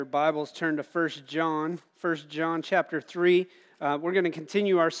Your Bibles turn to 1 John chapter 3. We're going to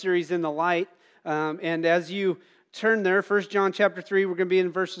continue our series in the light. And as you turn there, 1 John chapter 3, we're going to be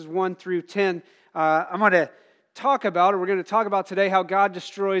in verses 1 through 10. We're going to talk about today how God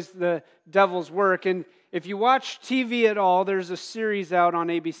destroys the devil's work. And if you watch TV at all, there's a series out on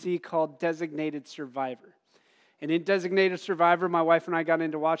ABC called Designated Survivor. And in Designated Survivor, my wife and I got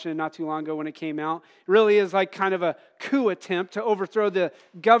into watching it not too long ago when it came out. It really is like kind of a coup attempt to overthrow the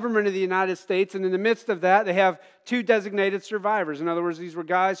government of the United States. And in the midst of that, they have two designated survivors. In other words, these were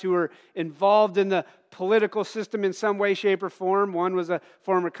guys who were involved in the political system in some way, shape, or form. One was a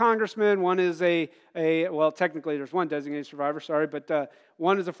former congressman. One is well, technically there's one designated survivor, but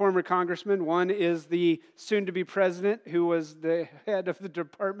one is a former congressman. One is the soon-to-be president who was the head of the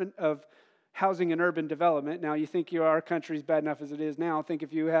Department of Housing and Urban Development. Now, you think our country's bad enough as it is now. Think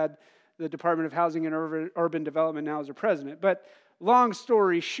if you had the Department of Housing and Urban Development now as a president. But long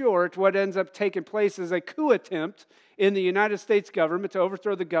story short, what ends up taking place is a coup attempt in the United States government to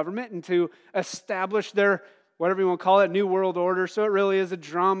overthrow the government and to establish their, whatever you want to call it, new world order. So it really is a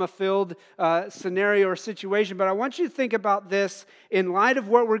drama-filled scenario or situation. But I want you to think about this in light of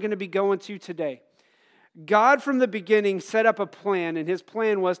what we're going to be going to today. God from the beginning set up a plan, and his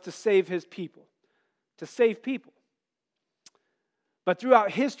plan was to save his people. To save people. But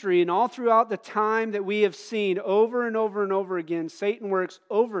throughout history and all throughout the time that we have seen over and over and over again, Satan works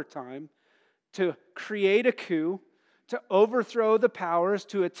overtime to create a coup, to overthrow the powers,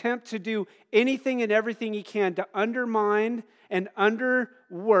 to attempt to do anything and everything he can to undermine and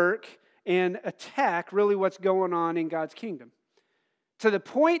underwork and attack really what's going on in God's kingdom. To the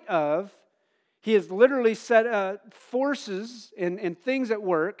point of he has literally set forces and things at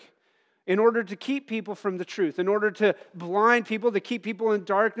work in order to keep people from the truth, in order to blind people, to keep people in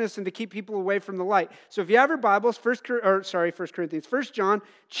darkness, and to keep people away from the light. So if you have your Bibles, 1 John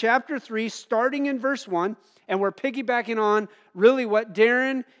chapter 3, starting in verse 1, and we're piggybacking on really what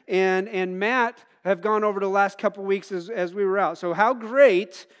Darren and Matt have gone over the last couple weeks as we were out. So how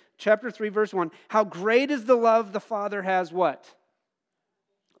great, chapter 3, verse 1, how great is the love the Father has what?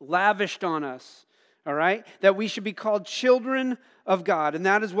 Lavished on us, all right? That we should be called children of God, and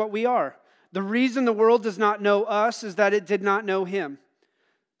that is what we are. The reason the world does not know us is that it did not know him.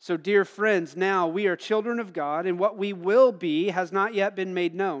 So, dear friends, now we are children of God, and what we will be has not yet been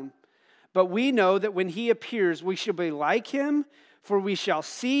made known. But we know that when he appears, we shall be like him, for we shall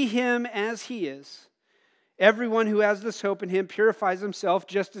see him as he is. Everyone who has this hope in him purifies himself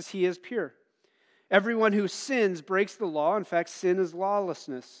just as he is pure. Everyone who sins breaks the law. In fact, sin is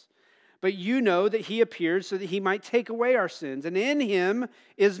lawlessness. But you know that he appeared so that he might take away our sins. And in him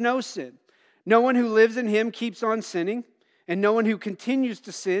is no sin. No one who lives in him keeps on sinning. And no one who continues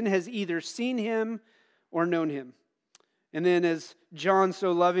to sin has either seen him or known him. And then as John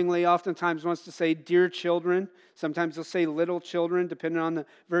so lovingly oftentimes wants to say, dear children, sometimes he'll say little children, depending on the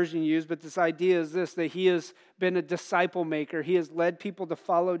version you use, but this idea is this, that he has been a disciple maker. He has led people to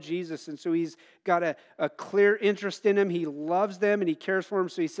follow Jesus, and so he's got a clear interest in them. He loves them, and he cares for them,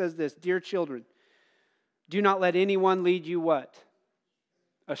 so he says this, dear children, do not let anyone lead you what?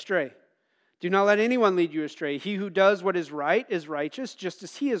 Astray. Do not let anyone lead you astray. He who does what is right is righteous, just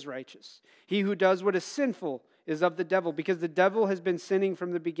as he is righteous. He who does what is sinful is of the devil, because the devil has been sinning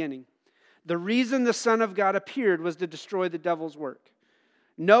from the beginning. The reason the Son of God appeared was to destroy the devil's work.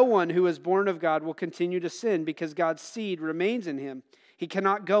 No one who is born of God will continue to sin because God's seed remains in him. He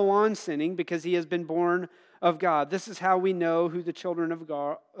cannot go on sinning because he has been born of God. This is how we know who the children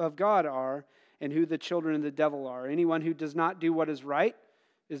of God are and who the children of the devil are. Anyone who does not do what is right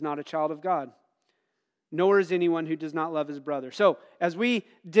is not a child of God, nor is anyone who does not love his brother. So as we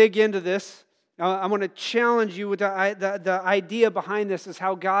dig into this, I want to challenge you with the idea behind this is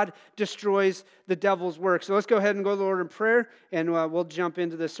how God destroys the devil's work. So let's go ahead and go to the Lord in prayer, and we'll jump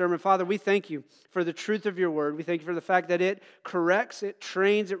into this sermon. Father, we thank you for the truth of your word. We thank you for the fact that it corrects, it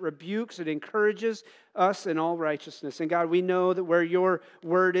trains, it rebukes, it encourages us in all righteousness. And God, we know that where your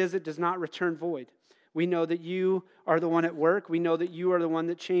word is, it does not return void. We know that you are the one at work. We know that you are the one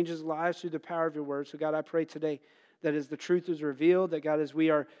that changes lives through the power of your word. So God, I pray today that as the truth is revealed, that God, as we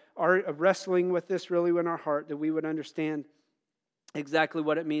are wrestling with this really in our heart, that we would understand exactly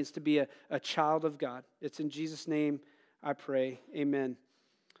what it means to be a child of God. It's in Jesus' name I pray. Amen.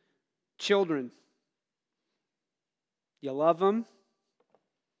 Children, you love them.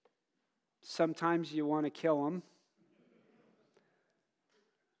 Sometimes you want to kill them.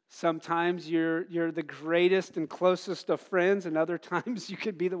 Sometimes you're the greatest and closest of friends, and other times you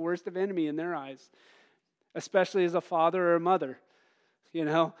could be the worst of enemy in their eyes, especially as a father or a mother. You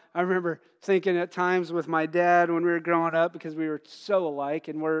know, I remember thinking at times with my dad when we were growing up, because we were so alike,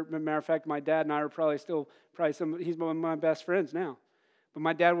 and as a matter of fact, my dad and I are he's one of my best friends now. But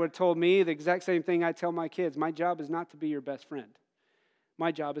my dad would have told me the exact same thing I tell my kids. My job is not to be your best friend.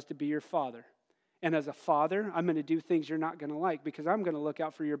 My job is to be your father. And as a father, I'm going to do things you're not going to like because I'm going to look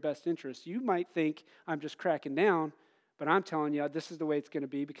out for your best interests. You might think I'm just cracking down, but I'm telling you, this is the way it's going to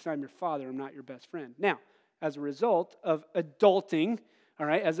be because I'm your father. I'm not your best friend. Now, as a result of adulting, all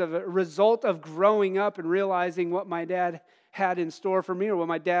right, as a result of growing up and realizing what my dad had in store for me or what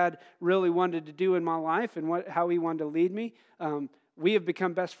my dad really wanted to do in my life and how he wanted to lead me, we have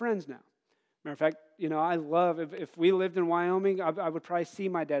become best friends now. Matter of fact, I love, if we lived in Wyoming, I would probably see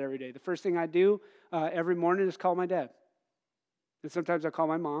my dad every day. The first thing I do every morning is call my dad. And sometimes I call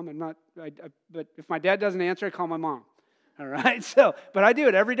my mom. But if my dad doesn't answer, I call my mom. All right? But I do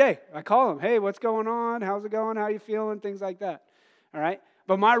it every day. I call him. Hey, what's going on? How's it going? How you feeling? Things like that. All right?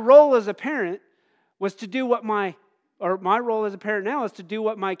 But my role as a parent was to do my role as a parent now is to do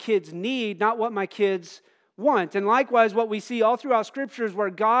what my kids need, not what my kids want. And likewise, what we see all throughout Scripture is where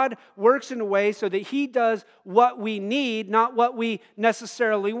God works in a way so that He does what we need, not what we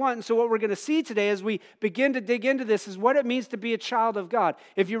necessarily want. And so what we're going to see today as we begin to dig into this is what it means to be a child of God.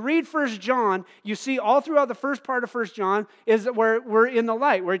 If you read 1 John, you see all throughout the first part of 1 John is that we're in the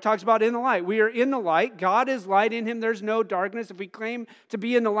light, where he talks about in the light. We are in the light. God is light. In Him there's no darkness. If we claim to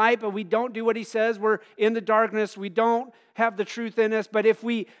be in the light, but we don't do what He says, we're in the darkness. We don't have the truth in us. But if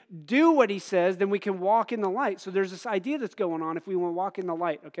we do what He says, then we can walk in the light. So there's this idea that's going on if we want to walk in the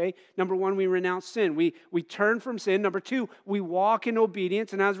light, okay? Number one, we renounce sin. We turn from sin. Number two, we walk in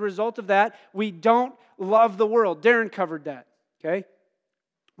obedience. And as a result of that, we don't love the world. Darren covered that, okay?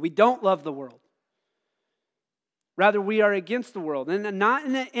 We don't love the world. Rather, we are against the world. And not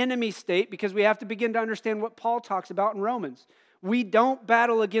in an enemy state, because we have to begin to understand what Paul talks about in Romans. We don't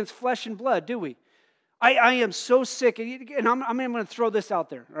battle against flesh and blood, do we? I am so sick, and I'm going to throw this out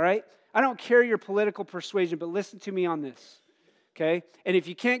there, all right? I don't care your political persuasion, but listen to me on this, okay? And if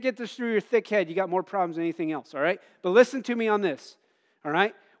you can't get this through your thick head, you got more problems than anything else, all right? But listen to me on this, all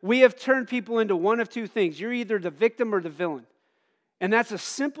right? We have turned people into one of two things. You're either the victim or the villain. And that's a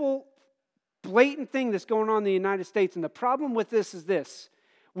simple, blatant thing that's going on in the United States. And the problem with this is this.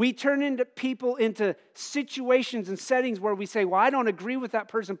 We turn people into situations and settings where we say, well, I don't agree with that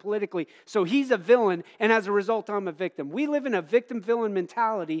person politically, so he's a villain, and as a result, I'm a victim. We live in a victim-villain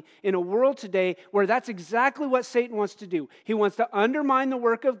mentality in a world today where that's exactly what Satan wants to do. He wants to undermine the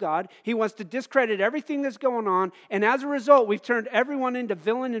work of God. He wants to discredit everything that's going on, and as a result, we've turned everyone into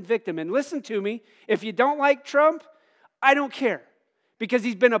villain and victim. And listen to me, if you don't like Trump, I don't care. Because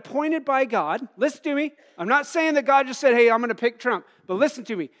he's been appointed by God. Listen to me. I'm not saying that God just said, hey, I'm going to pick Trump. But listen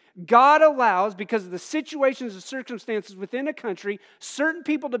to me. God allows, because of the situations and circumstances within a country, certain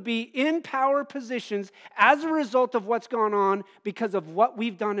people to be in power positions as a result of what's gone on because of what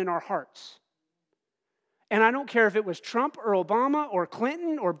we've done in our hearts. And I don't care if it was Trump or Obama or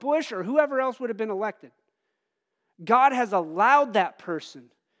Clinton or Bush or whoever else would have been elected. God has allowed that person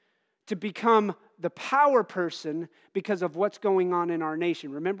to become the power person because of what's going on in our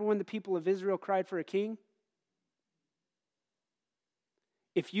nation. Remember when the people of Israel cried for a king?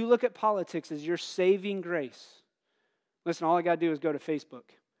 If you look at politics as your saving grace, listen, all I got to do is go to Facebook.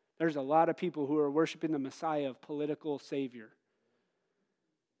 There's a lot of people who are worshiping the Messiah of political savior.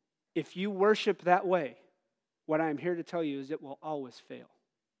 If you worship that way, what I'm here to tell you is it will always fail.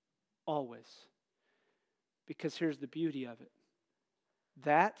 Always. Because here's the beauty of it.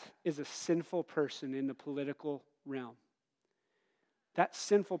 That is a sinful person in the political realm. That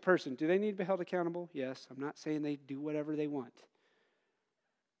sinful person, do they need to be held accountable? Yes, I'm not saying they do whatever they want.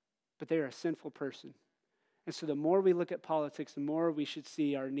 But they are a sinful person. And so the more we look at politics, the more we should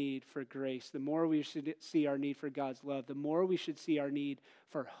see our need for grace, the more we should see our need for God's love, the more we should see our need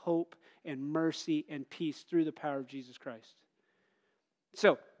for hope and mercy and peace through the power of Jesus Christ.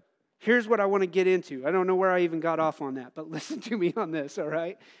 So, here's what I want to get into. I don't know where I even got off on that, but listen to me on this, all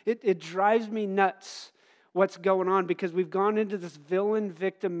right? It drives me nuts what's going on because we've gone into this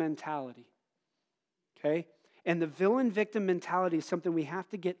villain-victim mentality, okay? And the villain-victim mentality is something we have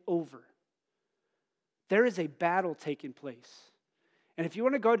to get over. There is a battle taking place. And if you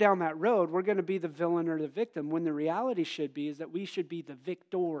want to go down that road, we're going to be the villain or the victim, when the reality should be is that we should be the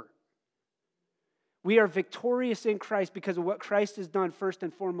victor. We are victorious in Christ because of what Christ has done first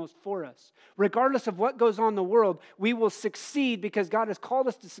and foremost for us. Regardless of what goes on in the world, we will succeed because God has called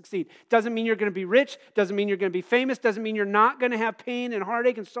us to succeed. Doesn't mean you're going to be rich. Doesn't mean you're going to be famous. Doesn't mean you're not going to have pain and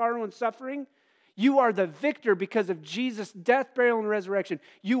heartache and sorrow and suffering. You are the victor because of Jesus' death, burial, and resurrection.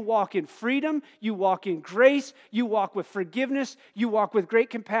 You walk in freedom, you walk in grace, you walk with forgiveness, you walk with great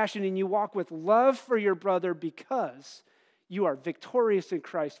compassion, and you walk with love for your brother because you are victorious in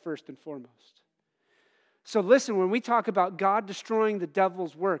Christ first and foremost. So listen, when we talk about God destroying the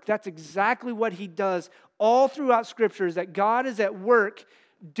devil's work, that's exactly what he does all throughout Scripture, is that God is at work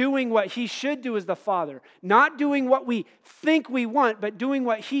doing what he should do as the Father. Not doing what we think we want, but doing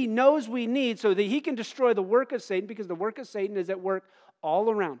what he knows we need so that he can destroy the work of Satan, because the work of Satan is at work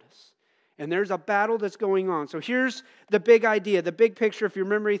all around us. And there's a battle that's going on. So here's the big idea, the big picture. If you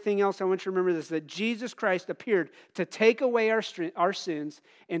remember anything else, I want you to remember this, that Jesus Christ appeared to take away our sins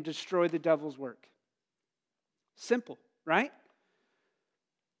and destroy the devil's work. Simple, right?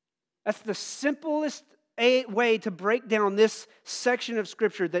 That's the simplest way to break down this section of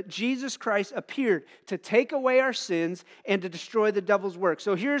Scripture, that Jesus Christ appeared to take away our sins and to destroy the devil's work.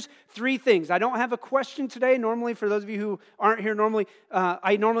 So here's three things. I don't have a question today. Normally, for those of you who aren't here,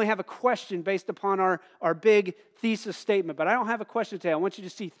 I normally have a question based upon our big thesis statement, but I don't have a question today. I want you to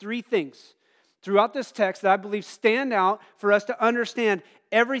see three things throughout this text that I believe stand out for us to understand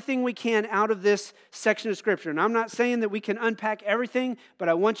everything we can out of this section of Scripture. And I'm not saying that we can unpack everything, but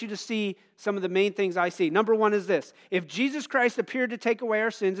I want you to see some of the main things I see. Number one is this. If Jesus Christ appeared to take away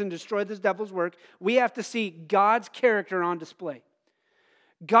our sins and destroy this devil's work, we have to see God's character on display.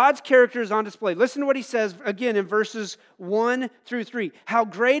 God's character is on display. Listen to what he says again in verses 1 through 3. How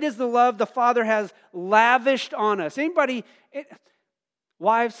great is the love the Father has lavished on us.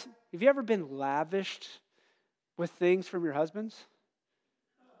 Wives, have you ever been lavished with things from your husbands?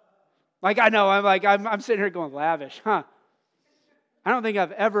 Like, I know, I'm sitting here going, lavish, huh? I don't think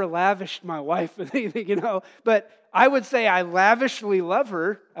I've ever lavished my wife with anything, but I would say I lavishly love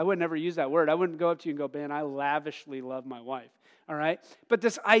her. I would never use that word. I wouldn't go up to you and go, Ben, I lavishly love my wife. All right? But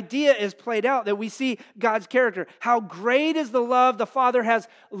this idea is played out that we see God's character. How great is the love the Father has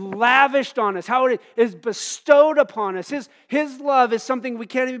lavished on us, how it is bestowed upon us. His love is something we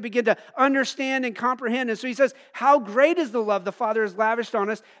can't even begin to understand and comprehend. And so he says, how great is the love the Father has lavished on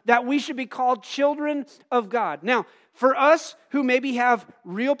us that we should be called children of God. Now, for us who maybe have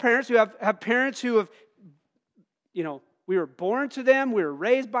real parents, who have parents who have, we were born to them, we were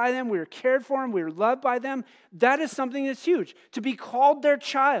raised by them, we were cared for them, we were loved by them. That is something that's huge, to be called their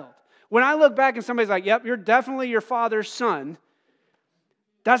child. When I look back and somebody's like, yep, you're definitely your father's son,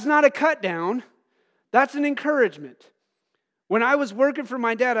 that's not a cut down, that's an encouragement. When I was working for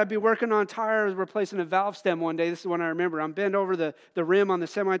my dad, I'd be working on tires, replacing a valve stem one day. This is when I remember. I'm bent over the rim on the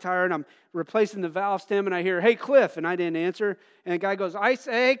semi-tire, and I'm replacing the valve stem, and I hear, hey, Cliff, and I didn't answer. And the guy goes, I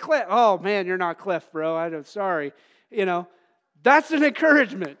say, hey, Cliff. Oh, man, you're not Cliff, bro. I'm sorry. That's an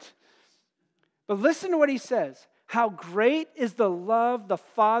encouragement. But listen to what he says. How great is the love the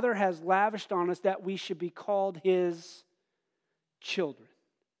Father has lavished on us that we should be called his children.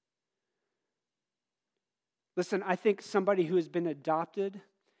 Listen, I think somebody who has been adopted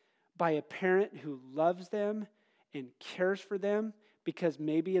by a parent who loves them and cares for them because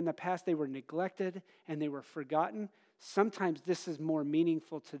maybe in the past they were neglected and they were forgotten, sometimes this is more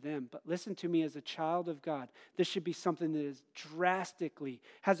meaningful to them. But listen to me, as a child of God, this should be something that is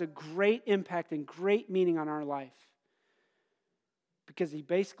has a great impact and great meaning on our life. Because he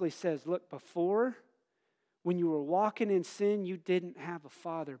basically says, look, before, when you were walking in sin, you didn't have a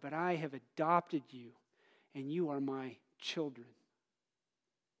father, but I have adopted you, and you are my children.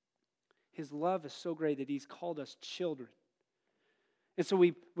 His love is so great that he's called us children. And so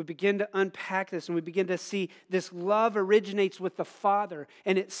we begin to unpack this, and we begin to see this love originates with the Father,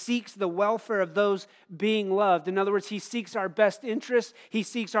 and it seeks the welfare of those being loved. In other words, he seeks our best interests, he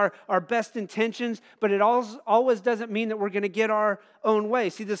seeks our best intentions, but it always doesn't mean that we're going to get our own way.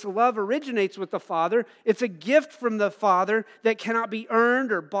 See, this love originates with the Father. It's a gift from the Father that cannot be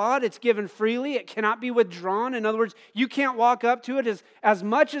earned or bought. It's given freely. It cannot be withdrawn. In other words, you can't walk up to it as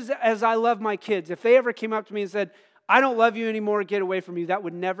much as I love my kids. If they ever came up to me and said, I don't love you anymore, get away from you, that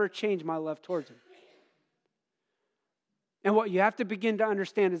would never change my love towards him. And what you have to begin to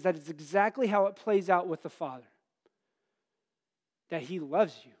understand is that it's exactly how it plays out with the Father. That he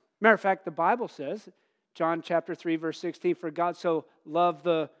loves you. Matter of fact, the Bible says, John chapter 3, verse 16, for God so loved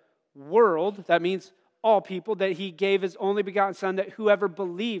the world, that means all people, that he gave his only begotten Son, that whoever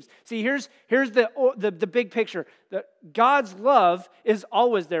believes. See, here's the big picture. That God's love is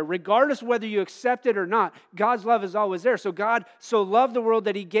always there, regardless of whether you accept it or not. God's love is always there. So God so loved the world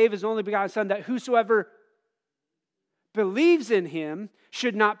that he gave his only begotten Son, that whosoever believes in him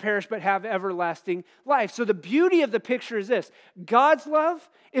should not perish but have everlasting life. So the beauty of the picture is this. God's love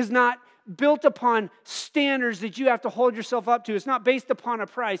is not built upon standards that you have to hold yourself up to. It's not based upon a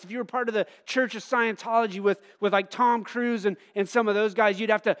price. If you were part of the Church of Scientology with like Tom Cruise and some of those guys,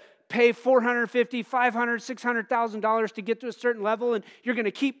 you'd have to pay $450,000, $500,000, $600,000 to get to a certain level, and you're going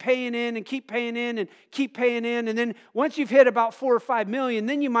to keep paying in and keep paying in and keep paying in, and then once you've hit about 4 or 5 million,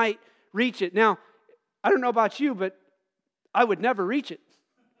 then you might reach it. Now, I don't know about you, but I would never reach it.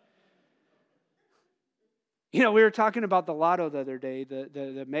 You know, we were talking about the lotto the other day,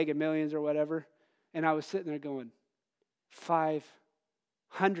 the Mega Millions or whatever, and I was sitting there going,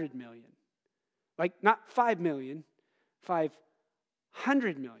 500 million. Like, not 5 million,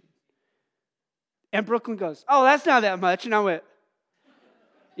 500 million. And Brooklyn goes, oh, that's not that much. And I went,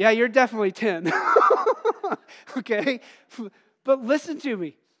 yeah, you're definitely 10. Okay? But listen to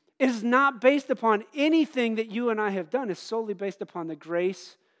me. It is not based upon anything that you and I have done. It's solely based upon the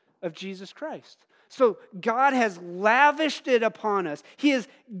grace of Jesus Christ. So God has lavished it upon us. He has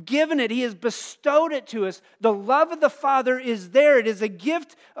given it. He has bestowed it to us. The love of the Father is there. It is a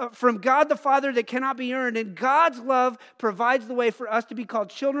gift from God the Father that cannot be earned. And God's love provides the way for us to be called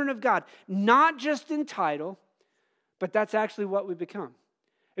children of God. Not just in title, but that's actually what we become.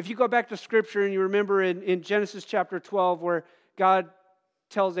 If you go back to Scripture and you remember in Genesis chapter 12 where God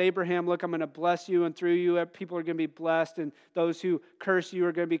tells Abraham, look, I'm going to bless you, and through you people are going to be blessed, and those who curse you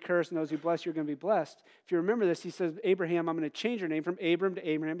are going to be cursed, and those who bless you are going to be blessed. If you remember this, he says, Abraham, I'm going to change your name from Abram to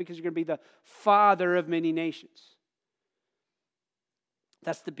Abraham because you're going to be the father of many nations.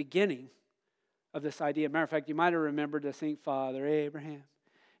 That's the beginning of this idea. Matter of fact, you might have remembered to sing, Father Abraham.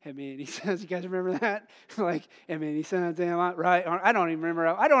 And he says, you guys remember that? Like, he said, right arm. I don't even remember.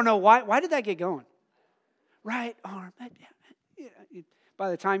 I don't know why. Why did that get going? Right arm. By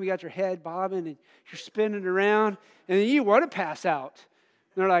the time you got your head bobbing and you're spinning around, and then you want to pass out.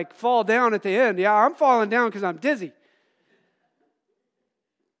 And they're like, fall down at the end. Yeah, I'm falling down because I'm dizzy.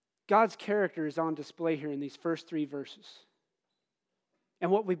 God's character is on display here in these first 3 verses.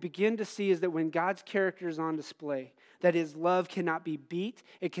 And what we begin to see is that when God's character is on display, that His love cannot be beat,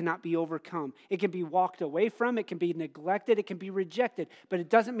 it cannot be overcome. It can be walked away from, it can be neglected, it can be rejected. But it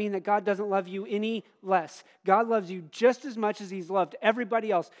doesn't mean that God doesn't love you any less. God loves you just as much as He's loved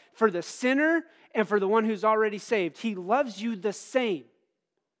everybody else. For the sinner and for the one who's already saved, He loves you the same.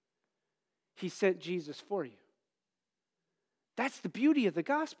 He sent Jesus for you. That's the beauty of the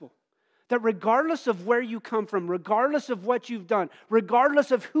gospel. That regardless of where you come from, regardless of what you've done,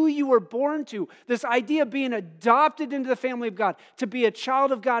 regardless of who you were born to, this idea of being adopted into the family of God, to be a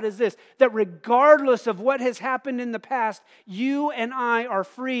child of God is this, that regardless of what has happened in the past, you and I are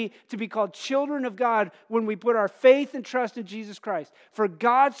free to be called children of God when we put our faith and trust in Jesus Christ. For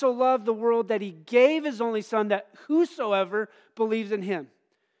God so loved the world that He gave His only Son, that whosoever believes in Him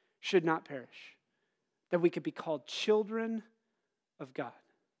should not perish. That we could be called children of God.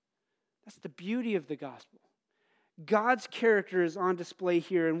 That's the beauty of the gospel. God's character is on display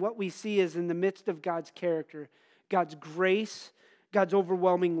here, and what we see is in the midst of God's character, God's grace, God's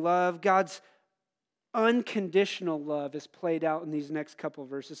overwhelming love, God's unconditional love is played out in these next couple of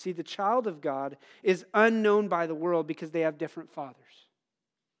verses. See, the child of God is unknown by the world because they have different fathers.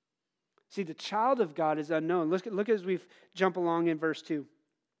 See, the child of God is unknown. Look as we jump along in verse 2.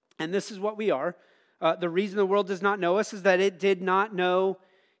 And this is what we are. The reason the world does not know us is that it did not know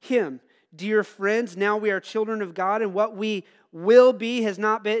Him. Dear friends, now we are children of God, and what we will be has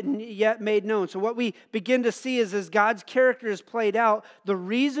not been yet made known. So what we begin to see is as God's character is played out, the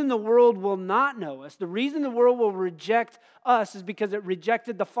reason the world will not know us, the reason the world will reject us is because it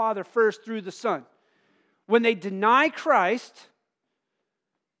rejected the Father first through the Son. When they deny Christ,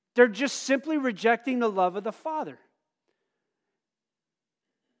 they're just simply rejecting the love of the Father.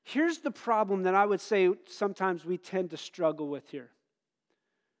 Here's the problem that I would say sometimes we tend to struggle with here.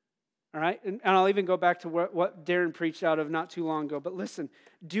 All right, and I'll even go back to what Darren preached out of not too long ago. But listen,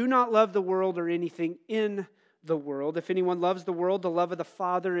 do not love the world or anything in the world. If anyone loves the world, the love of the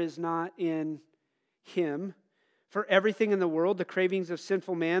Father is not in him. For everything in the world, the cravings of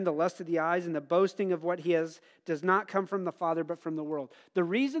sinful man, the lust of the eyes, and the boasting of what he has does not come from the Father, but from the world. The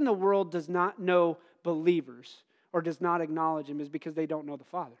reason the world does not know believers or does not acknowledge Him is because they don't know the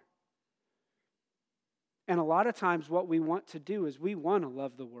Father. And a lot of times what we want to do is we want to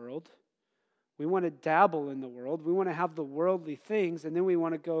love the world. We want to dabble in the world. We want to have the worldly things, and then we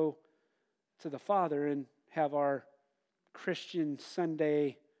want to go to the Father and have our Christian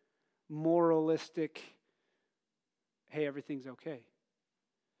Sunday moralistic, hey, everything's okay.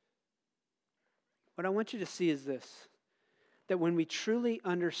 What I want you to see is this, that when we truly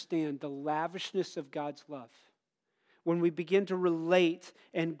understand the lavishness of God's love, when we begin to relate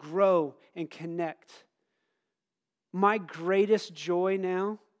and grow and connect, my greatest joy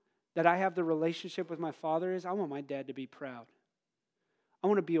now that I have the relationship with my Father is I want my dad to be proud. I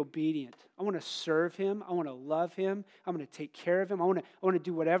want to be obedient. I want to serve him. I want to love him. I'm going to take care of him. I want to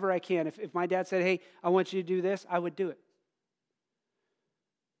do whatever I can. If my dad said, hey, I want you to do this, I would do it.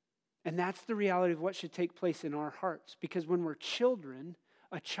 And that's the reality of what should take place in our hearts. Because when we're children,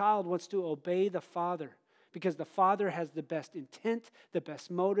 a child wants to obey the Father. Because the Father has the best intent, the best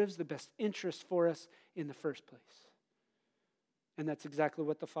motives, the best interests for us in the first place. And that's exactly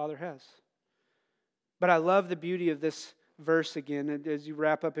what the Father has. But I love the beauty of this verse again, as you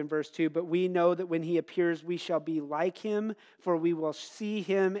wrap up in verse 2. But we know that when he appears, we shall be like him, for we will see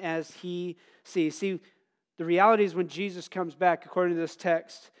him as he sees. See, the reality is when Jesus comes back, according to this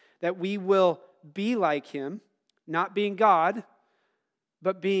text, that we will be like him, not being God,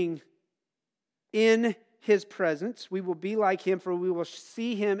 but being in his presence. We will be like him, for we will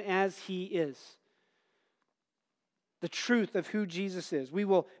see him as he is. The truth of who Jesus is. We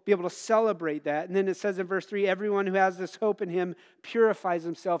will be able to celebrate that. And then it says in verse 3, everyone who has this hope in him purifies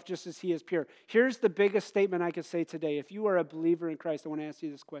himself just as he is pure. Here's the biggest statement I could say today. If you are a believer in Christ, I want to ask you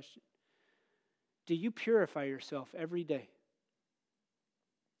this question. Do you purify yourself every day?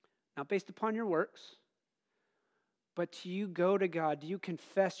 Not based upon your works, but do you go to God? Do you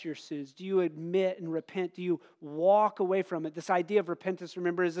confess your sins? Do you admit and repent? Do you walk away from it? This idea of repentance,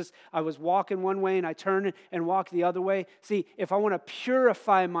 remember, is this, I was walking one way and I turn and walk the other way. See, if I want to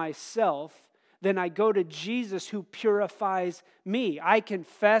purify myself, then I go to Jesus who purifies me. I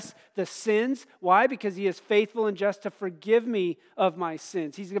confess the sins. Why? Because he is faithful and just to forgive me of my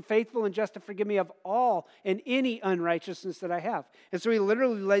sins. He's faithful and just to forgive me of all and any unrighteousness that I have. And so he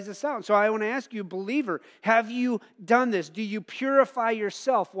literally lays this out. So I want to ask you, believer, have you done this? Do you purify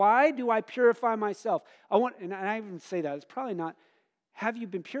yourself? Why do I purify myself? And I even say that, it's probably not, have you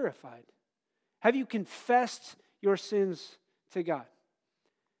been purified? Have you confessed your sins to God?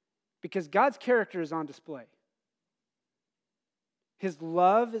 Because God's character is on display. His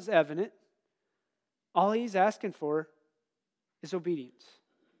love is evident. All he's asking for is obedience.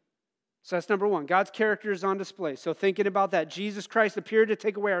 So that's number one. God's character is on display. So thinking about that, Jesus Christ appeared to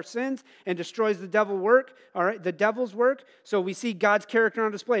take away our sins and destroys the devil's work. So we see God's character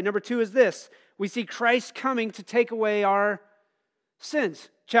on display. Number two is this. We see Christ coming to take away our sins.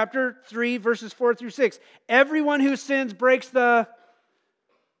 Chapter 3, verses 4 through 6. Everyone who sins breaks the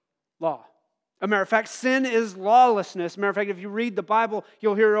law. As a matter of fact, sin is lawlessness. As a matter of fact, if you read the Bible,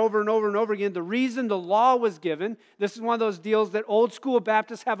 you'll hear over and over and over again, the reason the law was given, this is one of those deals that old school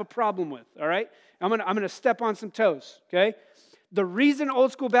Baptists have a problem with, all right? I'm going to step on some toes, okay? The reason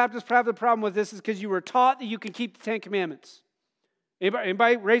old school Baptists have the problem with this is because you were taught that you can keep the Ten Commandments.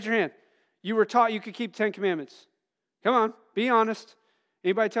 Anybody raise your hand. You were taught you could keep the Ten Commandments. Come on, be honest.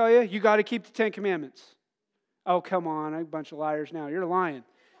 Anybody tell you, you got to keep the Ten Commandments? Oh, come on, a bunch of liars now. You're lying.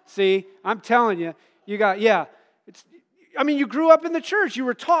 See, I'm telling you, you grew up in the church. You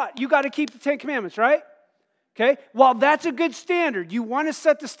were taught you got to keep the Ten Commandments, right? Okay? Well, that's a good standard. You want to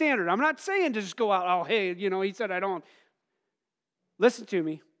set the standard. I'm not saying to just go out, oh, hey, he said I don't. Listen to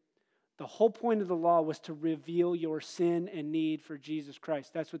me. The whole point of the law was to reveal your sin and need for Jesus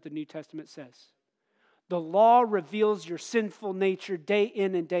Christ. That's what the New Testament says. The law reveals your sinful nature day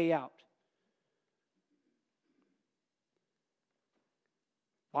in and day out.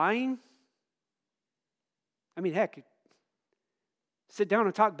 Lying? Heck, sit down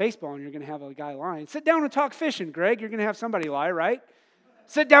and talk baseball and you're going to have a guy lying. Sit down and talk fishing, Greg. You're going to have somebody lie, right?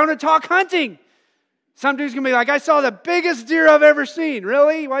 Sit down and talk hunting. Some dude's going to be like, I saw the biggest deer I've ever seen.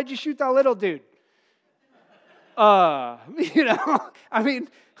 Really? Why'd you shoot that little dude? That's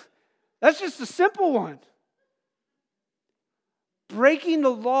just a simple one. Breaking the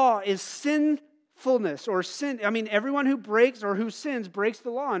law is sinfulness or sin. Everyone who breaks or who sins breaks the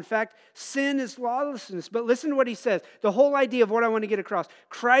law. In fact, sin is lawlessness. But listen to what he says. The whole idea of what I want to get across.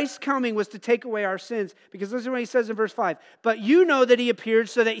 Christ's coming was to take away our sins. Because listen to what he says in verse 5. But you know that he appeared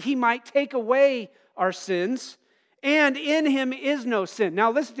so that he might take away our sins. And in him is no sin.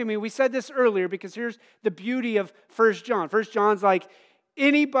 Now listen to me. We said this earlier because here's the beauty of 1 John. 1 John's like,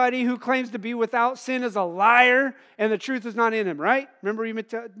 anybody who claims to be without sin is a liar and the truth is not in him, right? Remember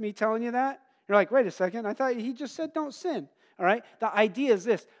me telling you that? You're like, wait a second, I thought he just said don't sin, all right? The idea is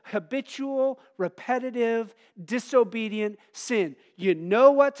this, habitual, repetitive, disobedient sin. You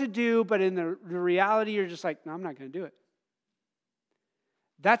know what to do, but in the reality, you're just like, no, I'm not going to do it.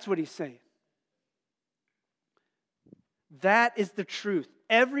 That's what he's saying. That is the truth.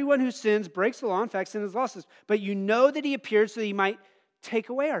 Everyone who sins breaks the law. In fact, sin is lawlessness. But you know that he appeared so that he might take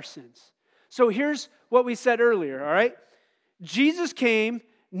away our sins. So here's what we said earlier, all right? Jesus came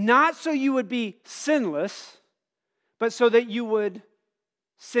not so you would be sinless, but so that you would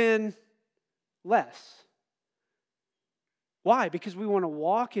sin less. Why? Because we want to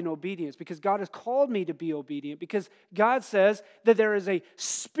walk in obedience, because God has called me to be obedient, because God says that there is a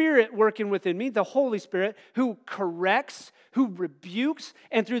Spirit working within me, the Holy Spirit, who corrects, who rebukes,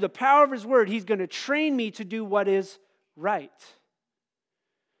 and through the power of His Word, He's going to train me to do what is right.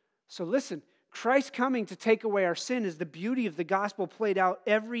 So listen, Christ coming to take away our sin is the beauty of the gospel played out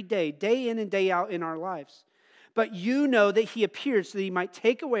every day in and day out in our lives. But you know that He appeared so that He might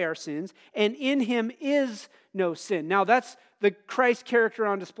take away our sins, and in Him is no sin. Now that's the Christ character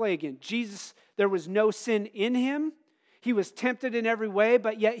on display again. Jesus, there was no sin in Him. He was tempted in every way,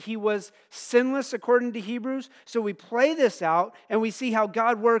 but yet He was sinless according to Hebrews. So we play this out and we see how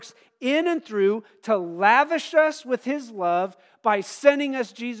God works in and through to lavish us with His love by sending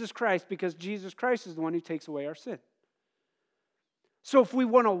us Jesus Christ, because Jesus Christ is the one who takes away our sin. So if we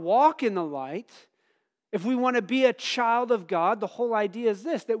want to walk in the light, if we want to be a child of God, the whole idea is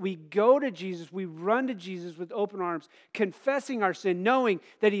this, that we go to Jesus, we run to Jesus with open arms, confessing our sin, knowing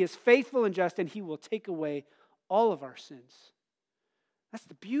that He is faithful and just, and He will take away all of our sins. That's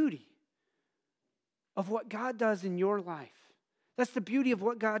the beauty of what God does in your life. That's the beauty of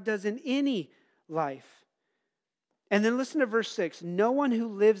what God does in any life. And then listen to verse 6. No one who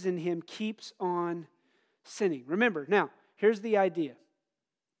lives in Him keeps on sinning. Remember, now, here's the idea.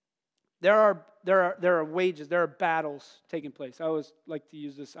 There are wages, there are battles taking place. I always like to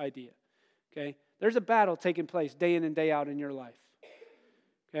use this idea. Okay? There's a battle taking place day in and day out in your life.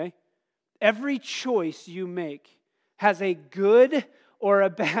 Okay? Every choice you make has a good or a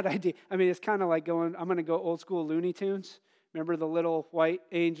bad idea. I mean, it's kind of like I'm going to go old school Looney Tunes. Remember the little white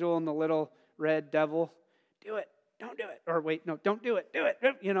angel and the little red devil? Do it. Don't do it. Or wait, no, don't do it. Do it.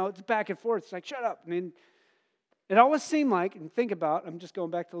 You know, it's back and forth. It's like, shut up. I mean, it always seemed like, and think about, I'm just going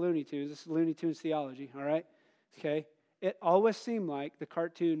back to Looney Tunes. This is Looney Tunes theology, all right? Okay? It always seemed like the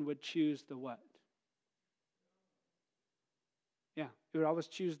cartoon would choose the what? Yeah, it would always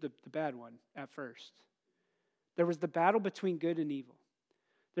choose the bad one at first. There was the battle between good and evil.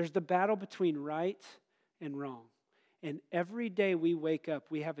 There's the battle between right and wrong. And every day we wake up,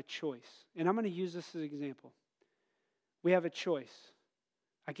 we have a choice. And I'm going to use this as an example. We have a choice.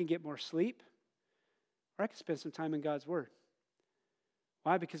 I can get more sleep, or I can spend some time in God's Word.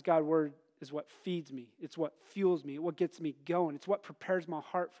 Why? Because God's Word is what feeds me. It's what fuels me. It's what gets me going. It's what prepares my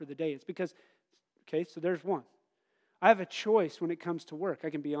heart for the day. It's because, okay, so there's one. I have a choice when it comes to work. I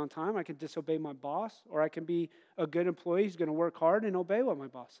can be on time. I can disobey my boss, or I can be a good employee who's going to work hard and obey what my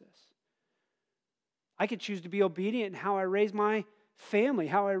boss says. I can choose to be obedient in how I raise my family,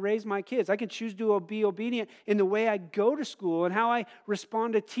 how I raise my kids. I can choose to be obedient in the way I go to school and how I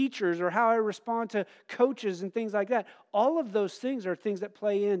respond to teachers or how I respond to coaches and things like that. All of those things are things that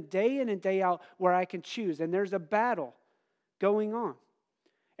play in and day out where I can choose. And there's a battle going on.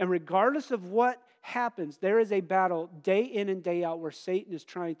 And regardless of what happens, there is a battle day in and day out where Satan is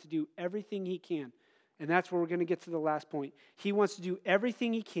trying to do everything he can. And that's where we're going to get to the last point. He wants to do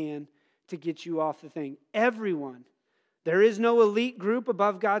everything he can to get you off the thing. Everyone. There is no elite group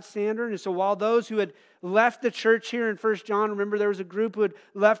above God's standard. And so while those who had left the church here in 1 John, remember there was a group who had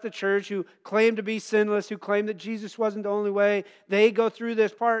left the church who claimed to be sinless, who claimed that Jesus wasn't the only way. They go through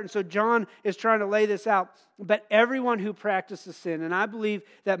this part. And so John is trying to lay this out. But everyone who practices sin, and I believe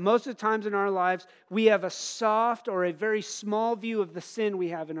that most of the times in our lives, we have a soft or a very small view of the sin we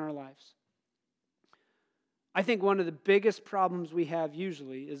have in our lives. I think one of the biggest problems we have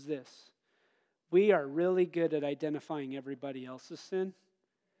usually is this. We are really good at identifying everybody else's sin,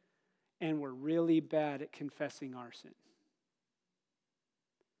 and we're really bad at confessing our sin.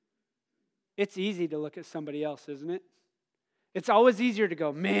 It's easy to look at somebody else, isn't it? It's always easier to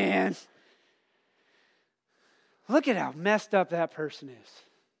go, man, look at how messed up that person is.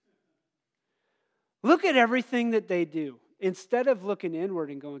 Look at everything that they do. Instead of looking inward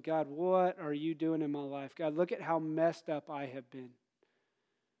and going, God, what are you doing in my life? God, look at how messed up I have been.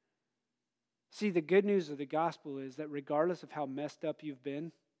 See, the good news of the gospel is that regardless of how messed up you've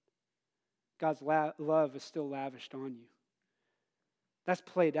been, God's love is still lavished on you. That's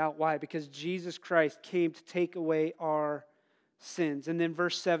played out. Why? Because Jesus Christ came to take away our sins. And then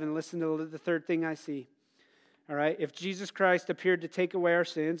verse 7, listen to the third thing I see. All right, if Jesus Christ appeared to take away our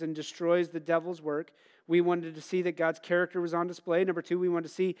sins and destroys the devil's work, we wanted to see that God's character was on display. Number 2, we wanted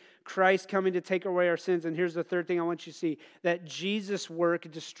to see Christ coming to take away our sins. And here's the third thing I want you to see, that Jesus' work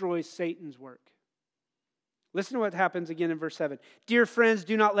destroys Satan's work. Listen to what happens again in verse 7. Dear friends,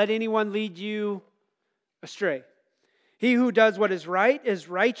 do not let anyone lead you astray. He who does what is right is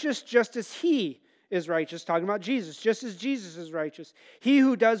righteous just as he is righteous. Talking about Jesus, just as Jesus is righteous. He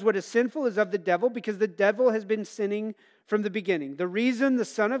who does what is sinful is of the devil, because the devil has been sinning from the beginning. The reason the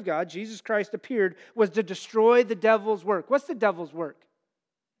Son of God, Jesus Christ, appeared was to destroy the devil's work. What's the devil's work?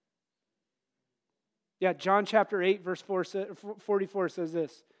 Yeah, John chapter 8, verse 44 says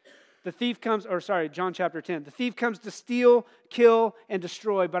this. John chapter 10. The thief comes to steal, kill, and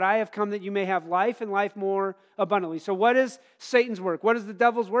destroy, but I have come that you may have life and life more abundantly. So what is Satan's work? What is the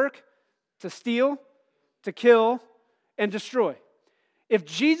devil's work? To steal, to kill, and destroy. If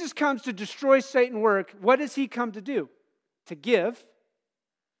Jesus comes to destroy Satan's work, what does he come to do? To give,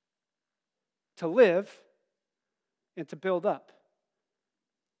 to live, and to build up.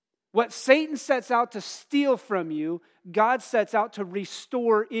 What Satan sets out to steal from you, God sets out to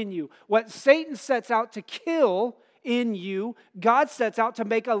restore in you. What Satan sets out to kill in you, God sets out to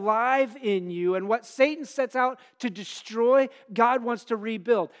make alive in you. And what Satan sets out to destroy, God wants to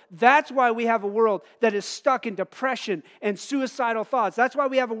rebuild. That's why we have a world that is stuck in depression and suicidal thoughts. That's why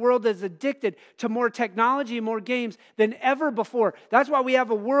we have a world that is addicted to more technology and more games than ever before. That's why we have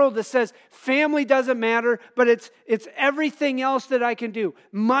a world that says family doesn't matter, but it's everything else that I can do.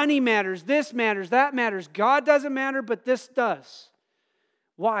 Money matters, this matters, that matters. God doesn't matter, but this does.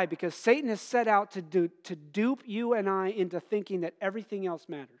 Why? Because Satan has set out to dupe you and I into thinking that everything else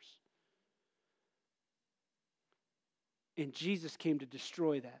matters. And Jesus came to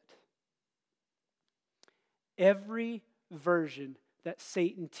destroy that. Every version that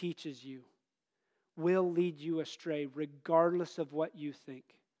Satan teaches you will lead you astray, regardless of what you think.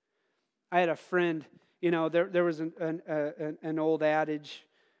 I had a friend, there was an old adage,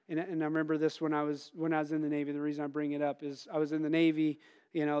 and I remember this when I was in the Navy. The reason I bring it up is I was in the Navy.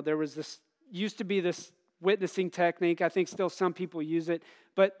 There was used to be this witnessing technique. I think still some people use it.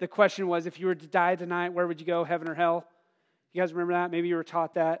 But the question was, if you were to die tonight, where would you go, heaven or hell? You guys remember that? Maybe you were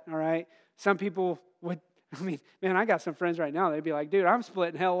taught that, all right? Some people would, I got some friends right now. They'd be like, dude, I'm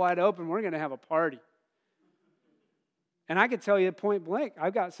splitting hell wide open. We're going to have a party. And I could tell you point blank,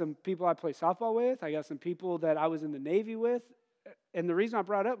 I've got some people I play softball with. I got some people that I was in the Navy with. And the reason I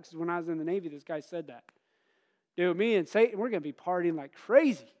brought it up is when I was in the Navy, this guy said that. Dude, me and Satan, we're going to be partying like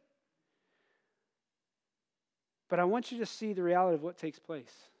crazy. But I want you to see the reality of what takes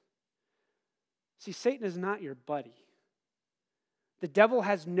place. See, Satan is not your buddy. The devil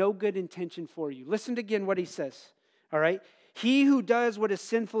has no good intention for you. Listen again what he says, all right? He who does what is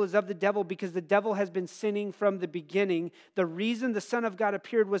sinful is of the devil, because the devil has been sinning from the beginning. The reason the Son of God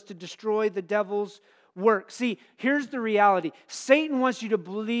appeared was to destroy the devil's work. See, here's the reality. Satan wants you to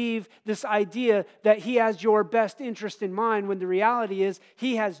believe this idea that he has your best interest in mind, when the reality is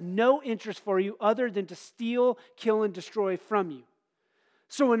he has no interest for you other than to steal, kill, and destroy from you.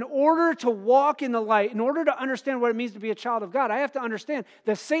 So in order to walk in the light, in order to understand what it means to be a child of God, I have to understand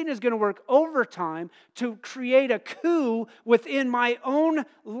that Satan is going to work overtime to create a coup within my own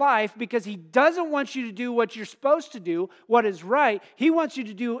life, because he doesn't want you to do what you're supposed to do, what is right. He wants you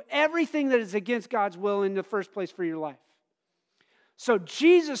to do everything that is against God's will in the first place for your life. So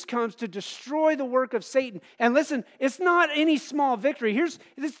Jesus comes to destroy the work of Satan. And listen, it's not any small victory.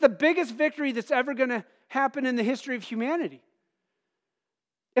 It's the biggest victory that's ever going to happen in the history of humanity.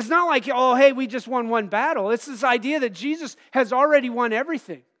 It's not like, oh, hey, we just won one battle. It's this idea that Jesus has already won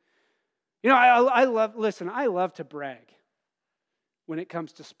everything. I love to brag when it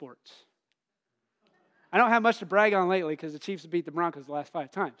comes to sports. I don't have much to brag on lately because the Chiefs have beat the Broncos the last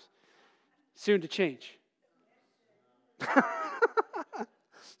 5 times. Soon to change.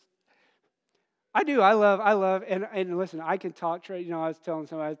 I do. I love, and listen, I can talk trash. I was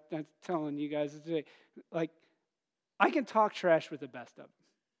telling you guys today, I can talk trash with the best of them.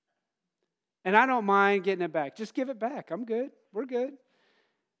 And I don't mind getting it back. Just give it back. I'm good. We're good.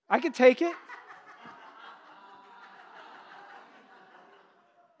 I can take it.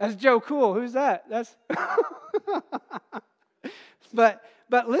 That's Joe Cool. Who's that? That's But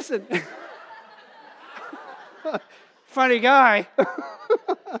listen. Funny guy.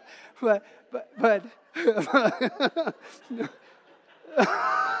 but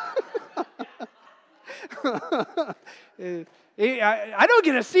I don't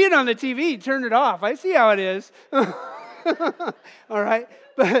get to see it on the TV. Turn it off. I see how it is. All right?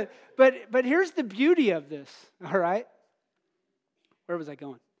 But here's the beauty of this. All right? Where was I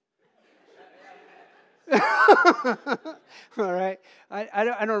going? All right? I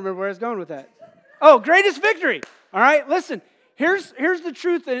don't remember where I was going with that. Oh, greatest victory. All right? Listen, here's the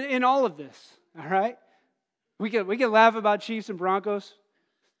truth in all of this. All right? We can laugh about Chiefs and Broncos.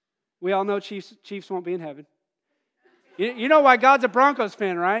 We all know Chiefs won't be in heaven. You know why God's a Broncos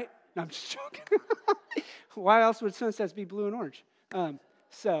fan, right? No, I'm just joking. Why else would sunsets be blue and orange? I'm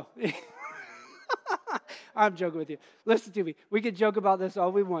joking with you. Listen to me. We can joke about this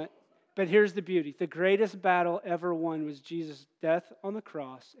all we want. But here's the beauty. The greatest battle ever won was Jesus' death on the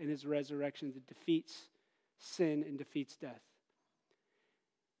cross and his resurrection that defeats sin and defeats death.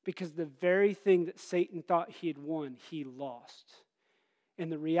 Because the very thing that Satan thought he had won, he lost.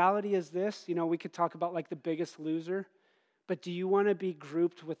 And the reality is this, we could talk about like the biggest loser, but do you want to be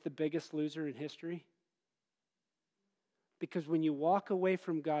grouped with the biggest loser in history? Because when you walk away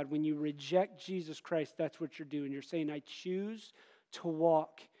from God, when you reject Jesus Christ, that's what you're doing. You're saying, I choose to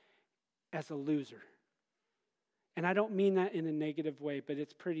walk as a loser. And I don't mean that in a negative way, but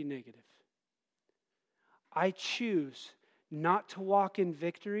it's pretty negative. I choose not to walk in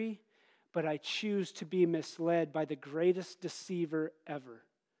victory, but I choose to be misled by the greatest deceiver ever.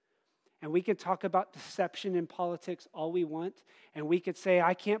 And we can talk about deception in politics all we want, and we could say,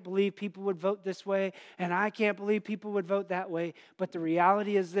 I can't believe people would vote this way, and I can't believe people would vote that way. But the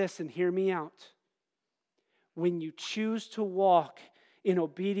reality is this, and hear me out. When you choose to walk in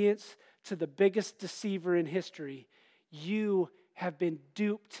obedience to the biggest deceiver in history, you have been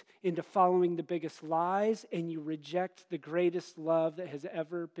duped into following the biggest lies, and you reject the greatest love that has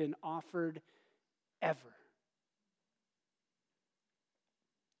ever been offered, ever.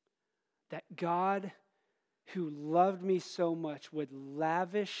 That God, who loved me so much, would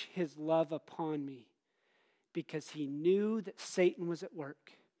lavish his love upon me because he knew that Satan was at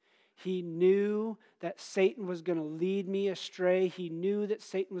work. He knew that Satan was going to lead me astray. He knew that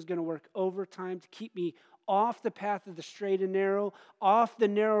Satan was going to work overtime to keep me off the path of the straight and narrow, off the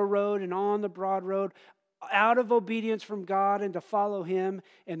narrow road and on the broad road, out of obedience from God and to follow him.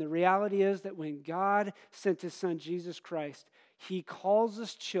 And the reality is that when God sent his son, Jesus Christ, he calls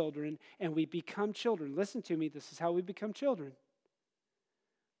us children and we become children. Listen to me, this is how we become children.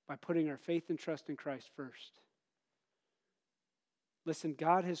 By putting our faith and trust in Christ first. Listen,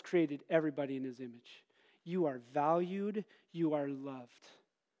 God has created everybody in his image. You are valued, you are loved.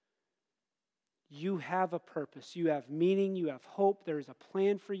 You have a purpose, you have meaning, you have hope. There is a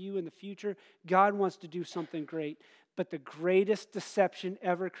plan for you in the future. God wants to do something great. But the greatest deception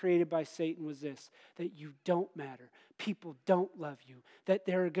ever created by Satan was this, that you don't matter. People don't love you. That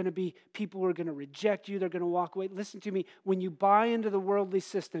there are going to be people who are going to reject you. They're going to walk away. Listen to me. When you buy into the worldly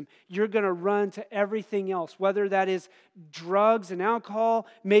system, you're going to run to everything else, whether that is drugs and alcohol.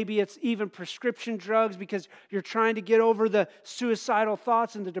 Maybe it's even prescription drugs because you're trying to get over the suicidal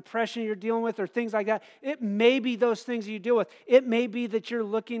thoughts and the depression you're dealing with or things like that. It may be those things you deal with. It may be that you're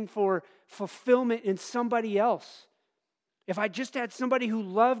looking for fulfillment in somebody else. If I just had somebody who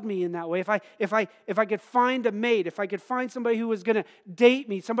loved me in that way, if I could find a mate, if I could find somebody who was going to date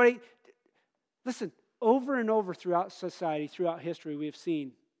me, somebody, listen, over and over throughout society, throughout history, we have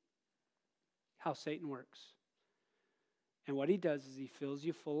seen how Satan works. And what he does is he fills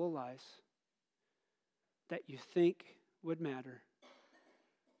you full of lies that you think would matter,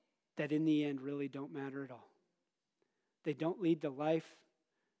 that in the end really don't matter at all. They don't lead to life,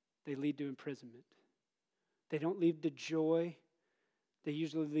 they lead to imprisonment. They don't lead to joy. They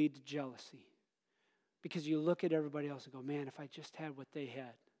usually lead to jealousy. Because you look at everybody else and go, man, if I just had what they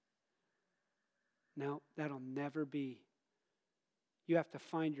had. No, that'll never be. You have to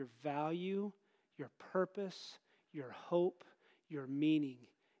find your value, your purpose, your hope, your meaning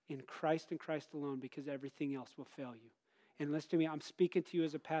in Christ and Christ alone, because everything else will fail you. And listen to me, I'm speaking to you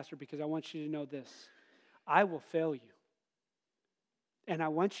as a pastor because I want you to know this. I will fail you. And I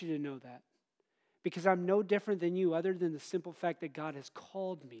want you to know that. Because I'm no different than you other than the simple fact that God has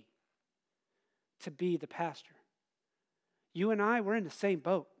called me to be the pastor. You and I, we're in the same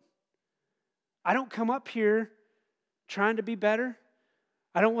boat. I don't come up here trying to be better.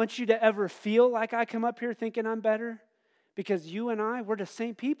 I don't want you to ever feel like I come up here thinking I'm better. Because you and I, we're the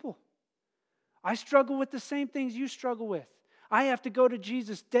same people. I struggle with the same things you struggle with. I have to go to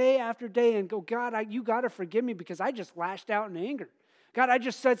Jesus day after day and go, God, you got to forgive me because I just lashed out in anger. God, I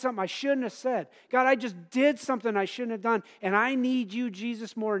just said something I shouldn't have said. God, I just did something I shouldn't have done. And I need you,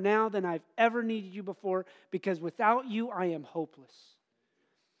 Jesus, more now than I've ever needed you before, because without you, I am hopeless.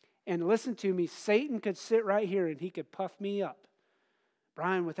 And listen to me, Satan could sit right here and he could puff me up.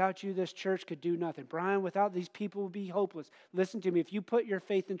 Brian, without you, this church could do nothing. Brian, without these people would be hopeless. Listen to me, if you put your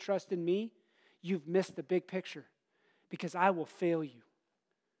faith and trust in me, you've missed the big picture, because I will fail you.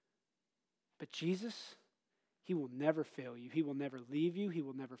 But Jesus, he will never fail you. He will never leave you. He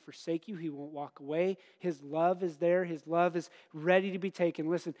will never forsake you. He won't walk away. His love is there. His love is ready to be taken.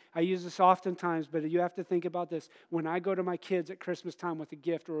 Listen, I use this oftentimes, but you have to think about this. When I go to my kids at Christmas time with a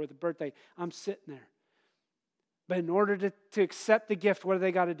gift or with a birthday, I'm sitting there. But in order to accept the gift, what do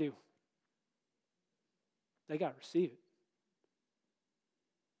they got to do? They got to receive it.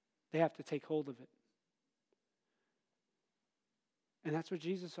 They have to take hold of it. And that's what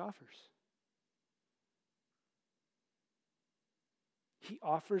Jesus offers. He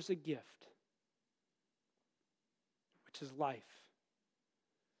offers a gift, which is life.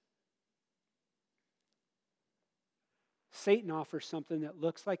 Satan offers something that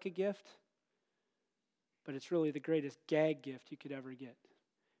looks like a gift, but it's really the greatest gag gift you could ever get.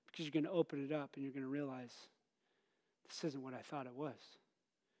 Because you're going to open it up and you're going to realize, this isn't what I thought it was.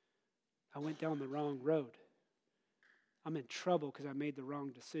 I went down the wrong road. I'm in trouble because I made the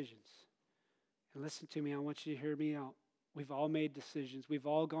wrong decisions. And listen to me, I want you to hear me out. We've all made decisions. We've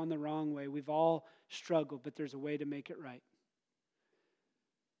all gone the wrong way. We've all struggled, but there's a way to make it right.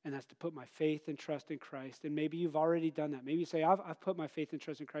 And that's to put my faith and trust in Christ. And maybe you've already done that. Maybe you say, I've put my faith and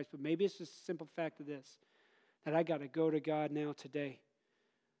trust in Christ, but maybe it's just a simple fact of this, that I got to go to God now today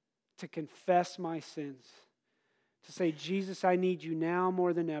to confess my sins, to say, Jesus, I need you now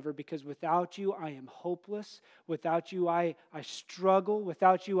more than ever, because without you, I am hopeless. Without you, I struggle.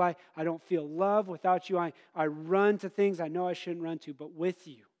 Without you, I don't feel love. Without you, I run to things I know I shouldn't run to, but with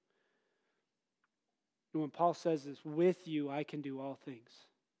you. And when Paul says this, with you, I can do all things.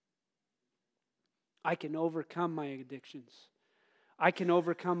 I can overcome my addictions. I can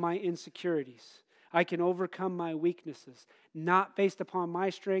overcome my insecurities. I can overcome my weaknesses, not based upon my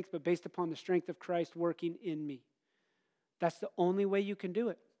strength, but based upon the strength of Christ working in me. That's the only way you can do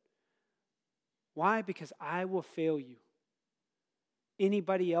it. Why? Because I will fail you.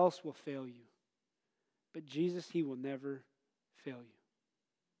 Anybody else will fail you. But Jesus, He will never fail you.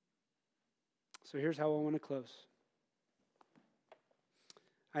 So here's how I want to close.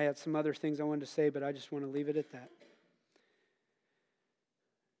 I had some other things I wanted to say, but I just want to leave it at that.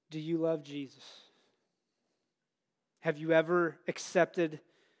 Do you love Jesus? Have you ever accepted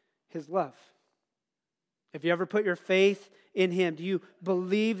His love? Have you ever put your faith in Him? Do you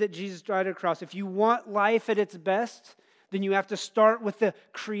believe that Jesus died on the cross? If you want life at its best, then you have to start with the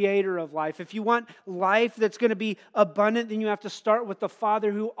Creator of life. If you want life that's going to be abundant, then you have to start with the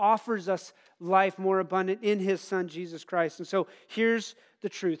Father who offers us life more abundant in His Son, Jesus Christ. And so here's the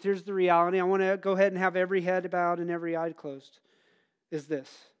truth. Here's the reality. I want to go ahead and have every head bowed and every eye closed. Is this: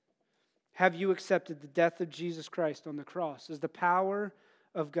 have you accepted the death of Jesus Christ on the cross as the power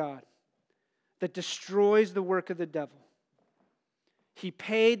of God that destroys the work of the devil? He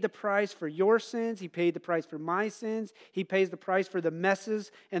paid the price for your sins. He paid the price for my sins. He pays the price for the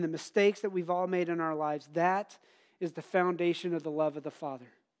messes and the mistakes that we've all made in our lives. That is the foundation of the love of the Father.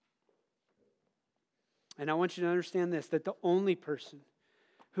 And I want you to understand this, that the only person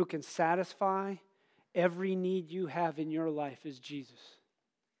who can satisfy every need you have in your life is Jesus.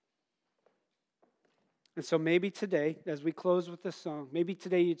 And so maybe today, as we close with this song, maybe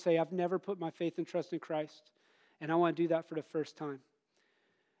today you'd say, I've never put my faith and trust in Christ, and I want to do that for the first time.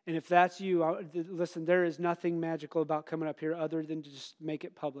 And if that's you, listen, there is nothing magical about coming up here other than to just make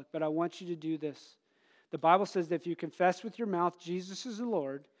it public. But I want you to do this. The Bible says that if you confess with your mouth Jesus is the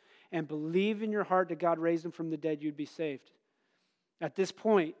Lord and believe in your heart that God raised Him from the dead, you'd be saved. At this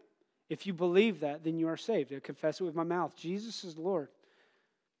point, if you believe that, then you are saved. I confess it with my mouth. Jesus is Lord.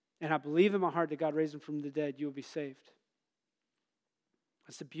 And I believe in my heart that God raised Him from the dead, you will be saved.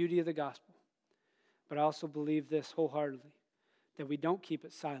 That's the beauty of the gospel. But I also believe this wholeheartedly, that we don't keep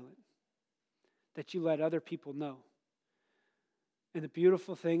it silent, that you let other people know. And the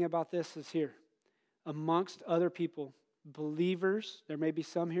beautiful thing about this is here, amongst other people, believers, there may be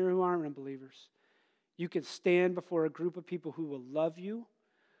some here who aren't unbelievers, you can stand before a group of people who will love you,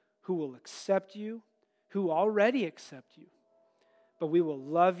 who will accept you, who already accept you. But we will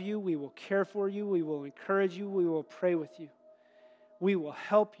love you, we will care for you, we will encourage you, we will pray with you. We will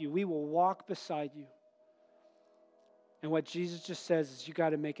help you, we will walk beside you. And what Jesus just says is you got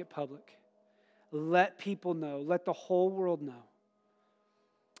to make it public. Let people know, let the whole world know.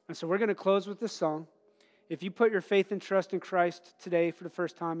 And so we're going to close with this song. If you put your faith and trust in Christ today for the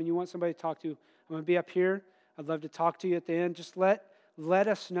first time and you want somebody to talk to, I'm going to be up here. I'd love to talk to you at the end. Just let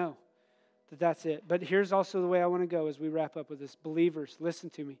us know that that's it. But here's also the way I want to go as we wrap up with this. Believers,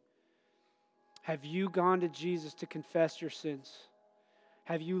 listen to me. Have you gone to Jesus to confess your sins?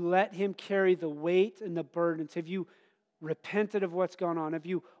 Have you let Him carry the weight and the burdens? Have you repented of what's gone on? Have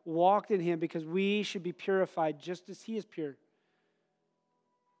you walked in Him? Because we should be purified just as He is pure.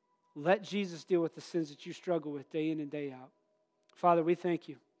 Let Jesus deal with the sins that you struggle with day in and day out. Father, we thank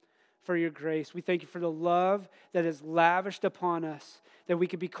you for your grace. We thank you for the love that is lavished upon us, that we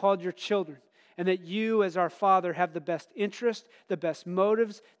could be called your children, and that you as our Father have the best interest, the best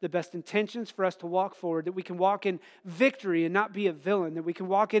motives, the best intentions for us to walk forward, that we can walk in victory and not be a villain, that we can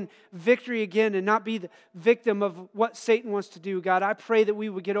walk in victory again and not be the victim of what Satan wants to do. God, I pray that we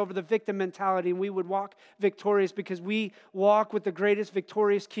would get over the victim mentality and we would walk victorious because we walk with the greatest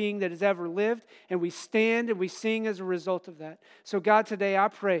victorious King that has ever lived, and we stand and we sing as a result of that. So God, today I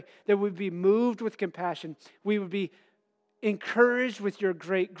pray that we'd be moved with compassion. We would be encouraged with your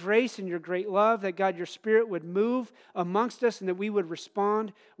great grace and your great love, that God, your Spirit would move amongst us and that we would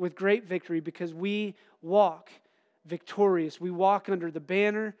respond with great victory because we walk victorious. We walk under the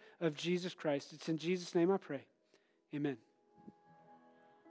banner of Jesus Christ. It's in Jesus' name I pray. Amen.